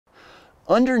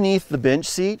Underneath the bench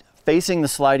seat, facing the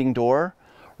sliding door,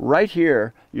 right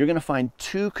here, you're going to find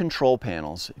two control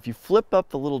panels. If you flip up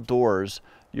the little doors,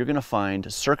 you're going to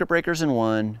find circuit breakers in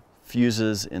one,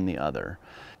 fuses in the other.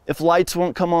 If lights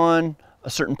won't come on, a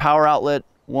certain power outlet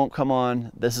won't come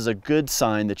on, this is a good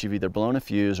sign that you've either blown a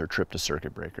fuse or tripped a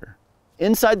circuit breaker.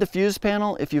 Inside the fuse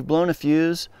panel, if you've blown a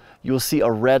fuse, you will see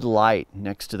a red light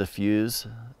next to the fuse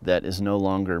that is no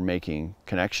longer making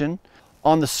connection.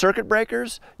 On the circuit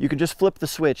breakers, you can just flip the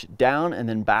switch down and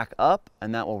then back up,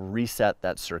 and that will reset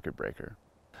that circuit breaker.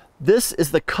 This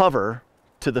is the cover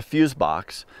to the fuse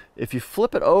box. If you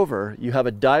flip it over, you have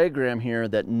a diagram here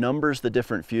that numbers the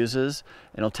different fuses,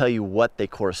 and it'll tell you what they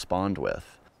correspond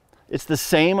with. It's the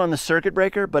same on the circuit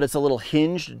breaker, but it's a little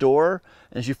hinged door,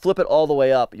 and as you flip it all the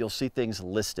way up, you'll see things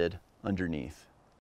listed underneath.